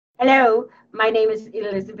Hello, my name is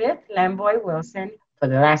Elizabeth Lamboy Wilson. For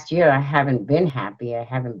the last year, I haven't been happy. I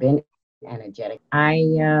haven't been energetic. I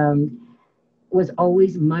was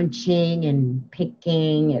always munching and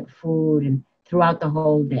picking at food and throughout the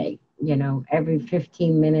whole day. You know, every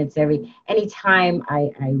 15 minutes, anytime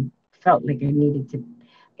I felt like I needed to.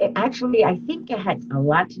 Actually, I think it had a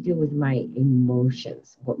lot to do with my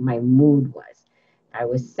emotions, what my mood was. I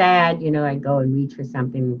was sad, I'd go and reach for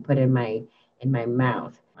something and put in my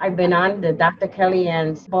mouth. I've been on the Dr.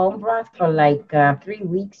 Kellyan's bone broth for like 3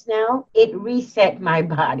 weeks now. It reset my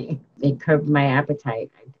body. It curbed my appetite.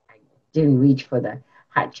 I didn't reach for the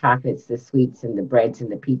hot chocolates, the sweets, and the breads,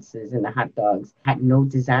 and the pizzas, and the hot dogs. I had no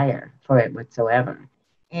desire for it whatsoever.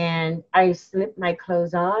 And I slipped my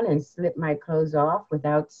clothes on and slipped my clothes off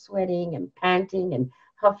without sweating and panting and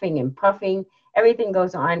huffing and puffing. Everything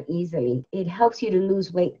goes on easily. It helps you to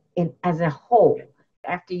lose weight as a whole.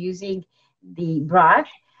 After using the broth,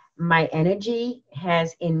 my energy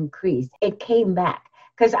has increased. It came back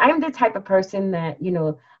because I'm the type of person that,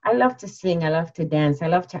 I love to sing, I love to dance, I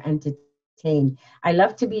love to entertain, I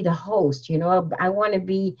love to be the host, I want to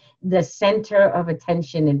be the center of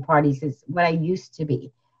attention in parties, is what I used to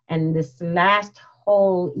be. And this last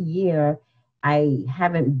whole year, I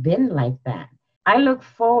haven't been like that. I look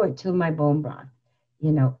forward to my bone broth,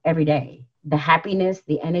 every day. The happiness,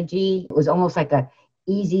 the energy, it was almost like a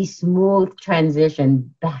easy, smooth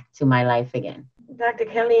transition back to my life again. Dr.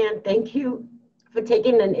 Kellyann, thank you for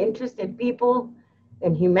taking an interest in people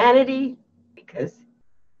and humanity, because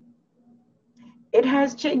it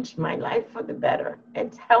has changed my life for the better.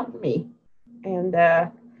 It's helped me. And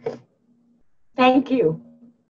thank you.